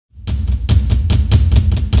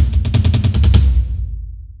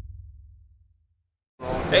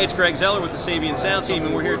Hey, it's Greg Zeller with the Sabian Sound Team,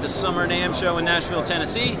 and we're here at the Summer NAMM show in Nashville,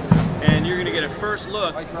 Tennessee, and you're going to get a first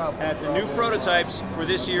look at the new prototypes for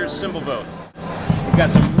this year's cymbal vote. We've got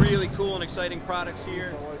some really cool and exciting products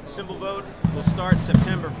here. Cymbal vote will start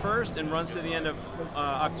September 1st and runs to the end of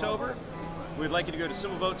October. We'd like you to go to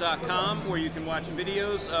cymbalvote.com, where you can watch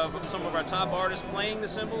videos of some of our top artists playing the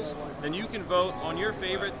cymbals. Then you can vote on your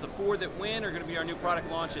favorite. The 4 that win are going to be our new product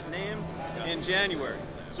launch at NAMM in January.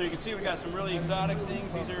 So you can see we got some really exotic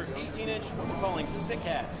things. These are 18-inch, what we're calling sick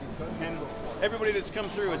hats. And everybody that's come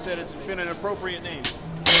through has said it's been an appropriate name.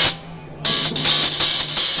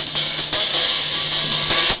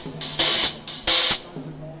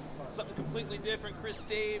 Something completely different. Chris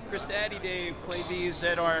Daddy Dave played these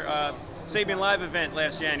at our Sabian Live event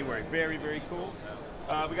last January. Very, very cool.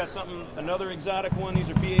 We got another exotic one. These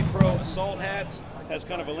are BA Pro Assault hats. Has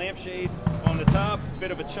kind of a lampshade on the top,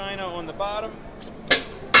 bit of a china on the bottom.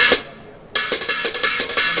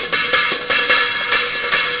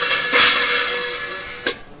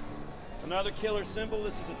 Another killer cymbal.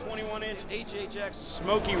 This is a 21-inch HHX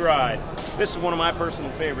Smoky Ride. This is one of my personal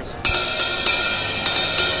favorites.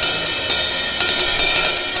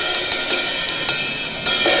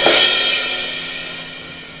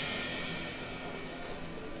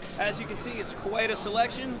 As you can see, it's quite a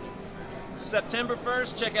selection. September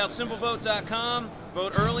 1st, check out cymbalvote.com.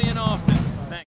 Vote early and often.